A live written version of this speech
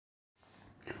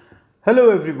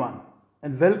Hello everyone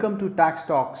and welcome to Tax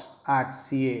Talks at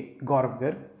CA Gaurav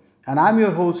Garg, and I'm your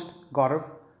host Gaurav,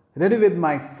 ready with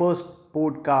my first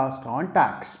podcast on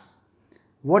tax.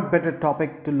 What better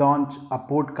topic to launch a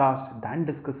podcast than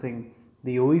discussing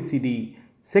the OECD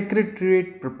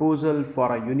Secretariat proposal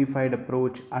for a unified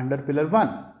approach under Pillar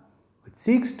 1, which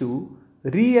seeks to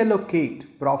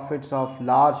reallocate profits of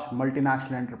large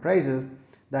multinational enterprises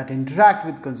that interact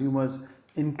with consumers,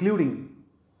 including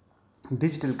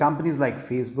digital companies like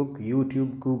Facebook,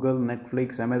 YouTube, Google,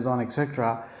 Netflix, Amazon,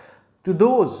 etc., to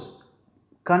those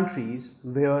countries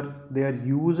where their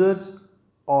users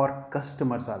or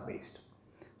customers are based.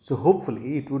 So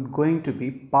hopefully it would going to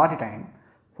be party time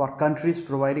for countries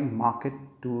providing market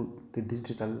to the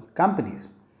digital companies.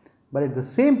 But at the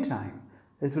same time,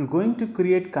 it will going to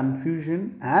create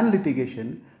confusion and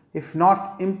litigation if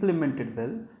not implemented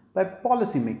well by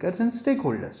policymakers and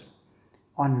stakeholders.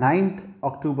 On 9th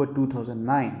October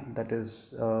 2009, that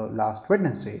is last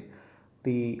Wednesday,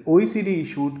 the OECD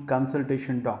issued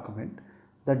consultation document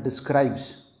that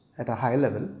describes at a high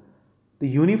level the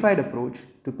unified approach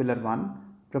to Pillar 1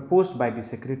 proposed by the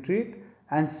Secretariat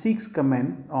and seeks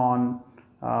comment on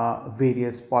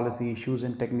various policy issues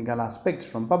and technical aspects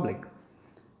from public.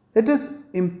 It is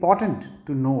important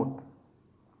to note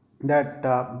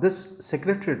that this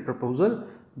Secretariat proposal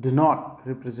do not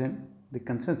represent the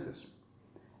consensus.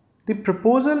 The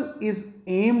proposal is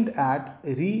aimed at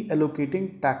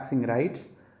reallocating taxing rights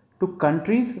to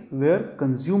countries where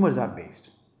consumers are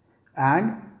based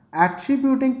and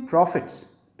attributing profits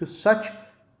to such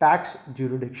tax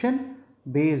jurisdiction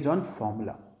based on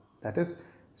formula. That is,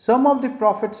 some of the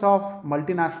profits of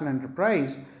multinational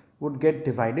enterprise would get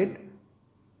divided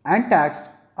and taxed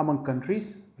among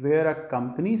countries where a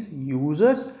company's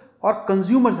users or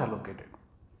consumers are located.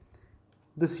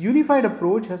 This unified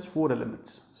approach has four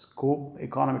elements: scope,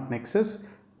 economic nexus,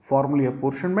 formally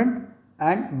apportionment,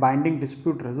 and binding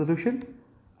dispute resolution.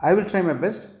 I will try my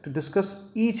best to discuss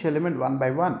each element one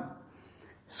by one.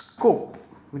 Scope,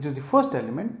 which is the first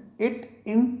element, it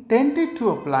intended to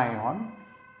apply on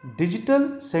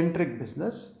digital centric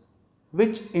business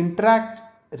which interact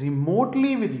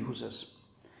remotely with users.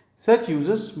 Such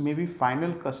users may be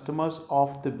final customers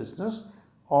of the business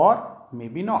or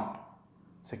maybe not.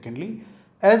 Secondly,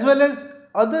 as well as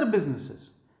other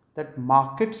businesses that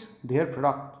markets their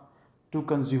product to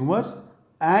consumers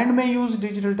and may use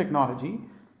digital technology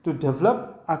to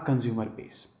develop a consumer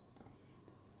base.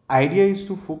 Idea is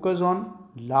to focus on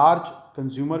large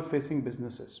consumer facing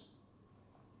businesses.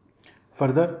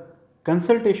 Further,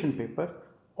 consultation paper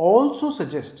also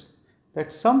suggests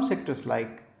that some sectors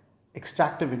like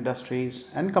extractive industries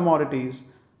and commodities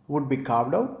would be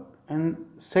carved out and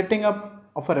setting up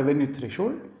of a revenue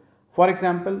threshold, for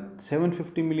example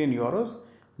 750 million euros,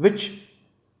 which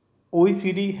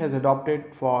OECD has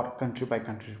adopted for country by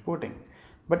country reporting.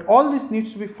 But all this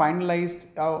needs to be finalized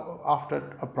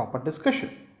after a proper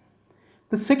discussion.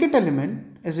 The second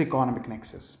element is economic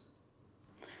nexus.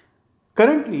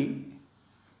 Currently,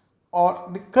 or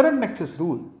the current nexus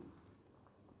rule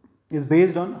is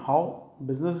based on how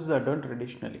businesses are done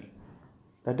traditionally.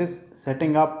 That is,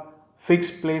 setting up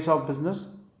fixed place of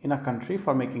business in a country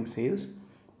for making sales,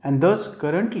 and thus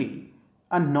currently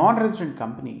a non-resident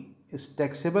company is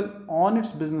taxable on its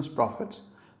business profits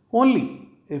only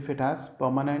if it has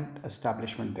permanent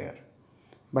establishment there.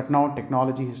 But now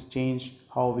technology has changed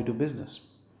how we do business.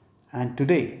 And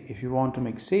today, if you want to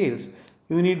make sales,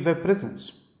 you need web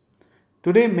presence.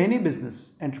 Today, many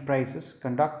business enterprises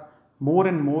conduct more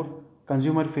and more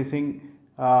consumer facing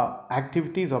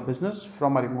activities or business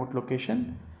from a remote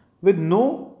location with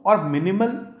no or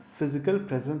minimal physical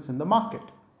presence in the market.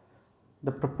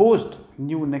 The proposed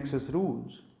new Nexus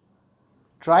rules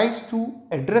tries to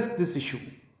address this issue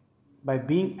by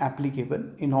being applicable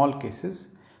in all cases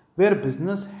where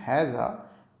business has a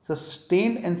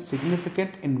sustained and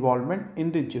significant involvement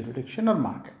in the jurisdiction or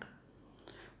market.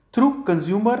 Through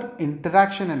consumer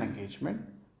interaction and engagement,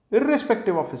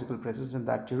 irrespective of physical presence in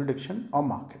that jurisdiction or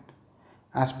market.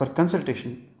 As per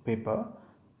consultation paper,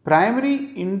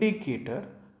 primary indicator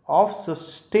of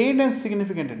sustained and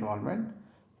significant involvement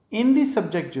in the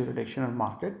subject jurisdiction or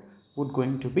market would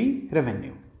going to be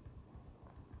revenue.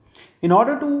 In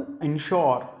order to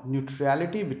ensure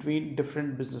neutrality between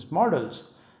different business models,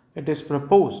 it is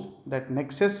proposed that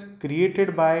nexus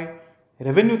created by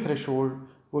revenue threshold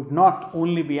would not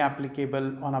only be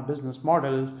applicable on a business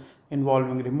model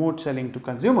involving remote selling to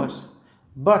consumers,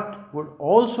 but would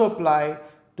also apply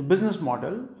to business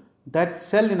model that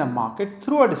sell in a market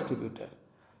through a distributor,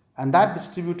 and that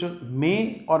distributor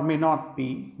may or may not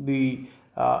be the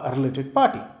related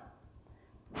party.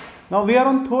 Now we are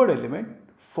on third element,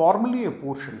 formally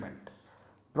apportionment,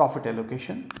 profit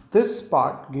allocation. This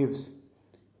part gives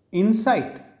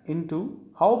insight into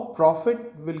how profit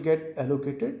will get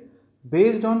allocated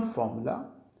based on formula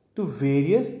to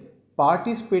various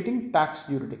participating tax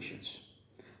jurisdictions,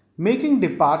 making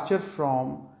departure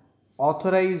from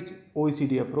authorized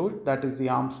OECD approach, that is the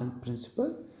arm's length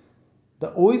principle.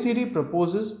 The OECD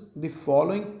proposes the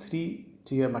following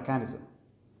three-tier mechanism.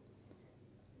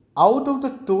 Out of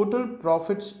the total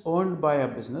profits earned by a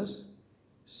business,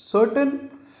 certain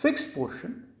fixed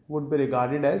portion would be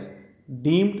regarded as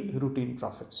deemed routine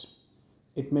profits.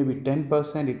 It may be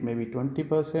 10%, it may be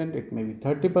 20%, it may be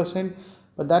 30%,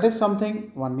 but that is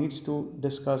something one needs to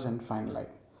discuss and finalize.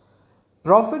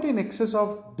 Profit in excess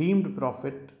of deemed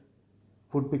profit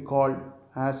would be called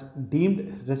as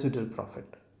deemed residual profit.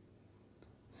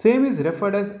 Same is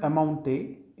referred as amount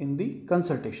A in the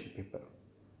consultation paper.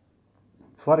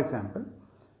 For example,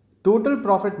 total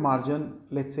profit margin,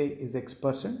 let's say, is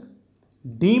X%,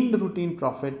 deemed routine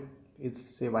profit is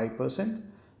say Y%,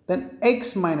 then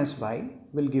X minus Y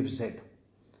will give Z,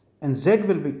 and Z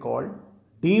will be called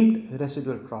deemed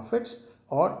residual profits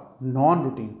or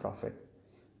non-routine profit.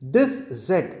 This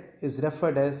Z is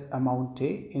referred as amount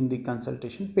A in the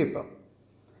consultation paper,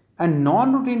 and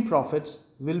non-routine profits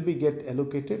will be get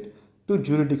allocated to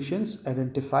jurisdictions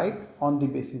identified on the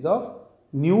basis of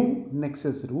new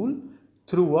nexus rule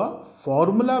through a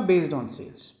formula based on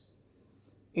sales.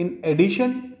 In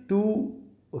addition to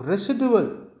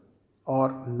residual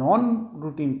or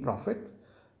non-routine profit,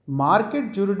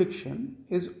 market jurisdiction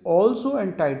is also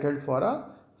entitled for a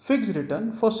fixed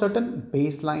return for certain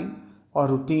baseline or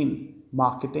routine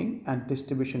marketing and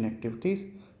distribution activities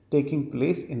taking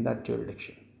place in that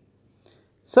jurisdiction.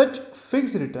 Such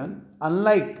fixed return,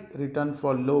 unlike return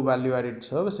for low value added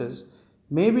services,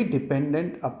 may be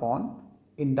dependent upon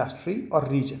industry or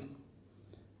region.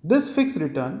 This fixed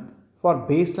return for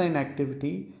baseline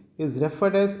activity is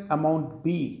referred as amount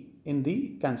B in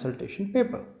the consultation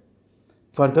paper.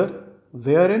 Further,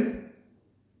 wherein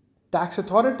tax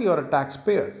authority or a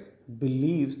taxpayer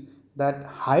believes that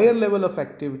higher level of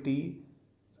activity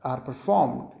are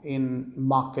performed in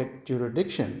market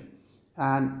jurisdiction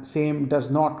and same does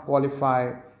not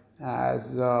qualify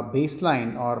as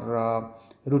baseline or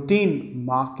routine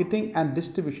marketing and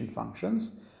distribution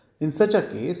functions, in such a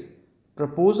case,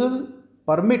 proposal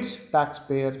permits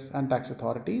taxpayers and tax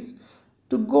authorities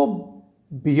to go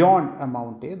beyond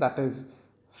amount A, that is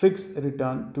fixed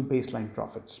return to baseline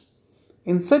profits.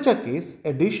 In such a case,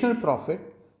 additional profit,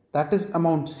 that is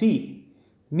amount C,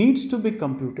 needs to be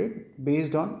computed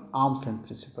based on arm's length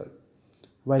principle.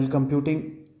 While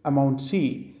computing amount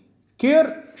C,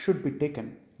 care should be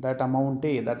taken that amount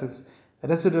A, that is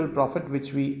residual profit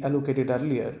which we allocated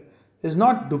earlier, is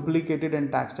not duplicated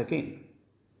and taxed again.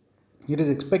 It is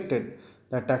expected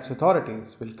that tax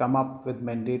authorities will come up with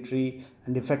mandatory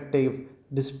and effective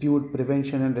dispute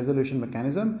prevention and resolution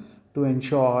mechanism to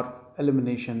ensure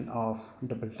elimination of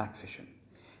double taxation.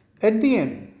 At the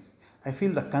end, I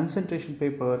feel the concentration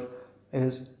paper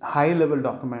is a high level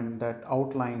document that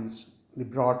outlines the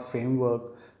broad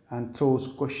framework and throws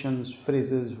questions,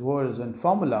 phrases, words and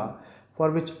formula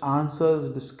for which answers,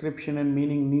 description and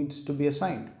meaning needs to be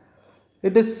assigned.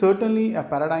 It is certainly a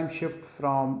paradigm shift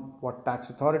from what tax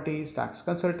authorities, tax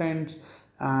consultants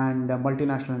and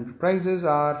multinational enterprises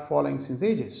are following since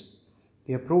ages.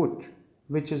 The approach,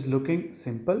 which is looking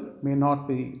simple, may not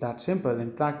be that simple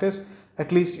in practice,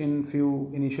 at least in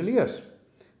few initial years.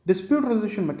 Dispute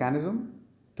resolution mechanism,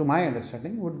 to my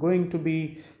understanding, would going to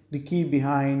be the key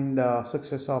behind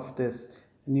success of this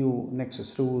new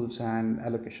nexus rules and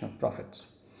allocation of profits.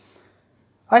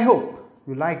 I hope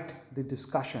you liked the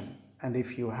discussion, and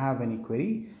if you have any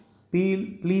query,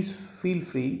 please feel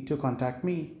free to contact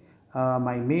me.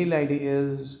 My mail ID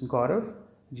is Gaurav,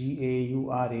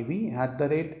 GAURAV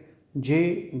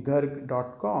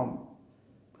 @jgarg.com.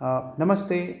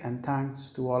 Namaste and thanks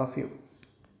to all of you.